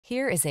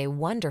Here is a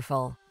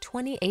wonderful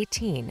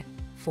 2018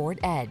 Ford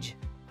Edge.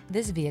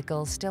 This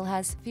vehicle still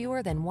has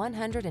fewer than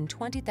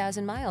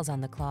 120,000 miles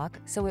on the clock,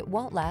 so it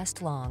won't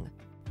last long.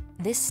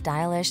 This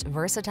stylish,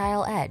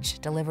 versatile Edge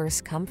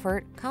delivers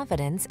comfort,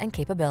 confidence, and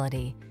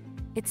capability.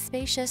 Its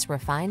spacious,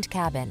 refined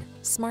cabin,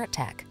 smart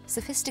tech,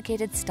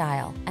 sophisticated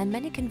style, and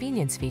many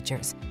convenience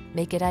features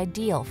make it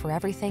ideal for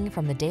everything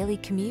from the daily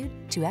commute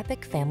to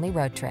epic family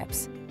road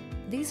trips.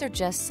 These are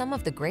just some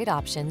of the great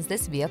options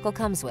this vehicle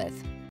comes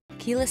with: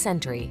 keyless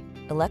entry,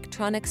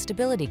 electronic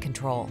stability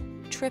control,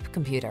 trip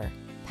computer,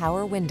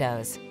 power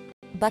windows,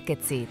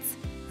 bucket seats,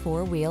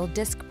 four-wheel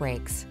disc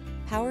brakes,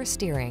 power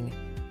steering.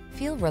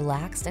 Feel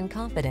relaxed and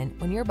confident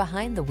when you're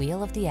behind the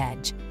wheel of the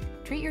Edge.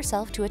 Treat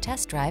yourself to a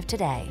test drive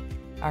today.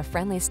 Our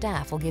friendly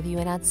staff will give you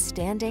an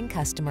outstanding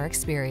customer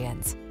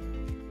experience.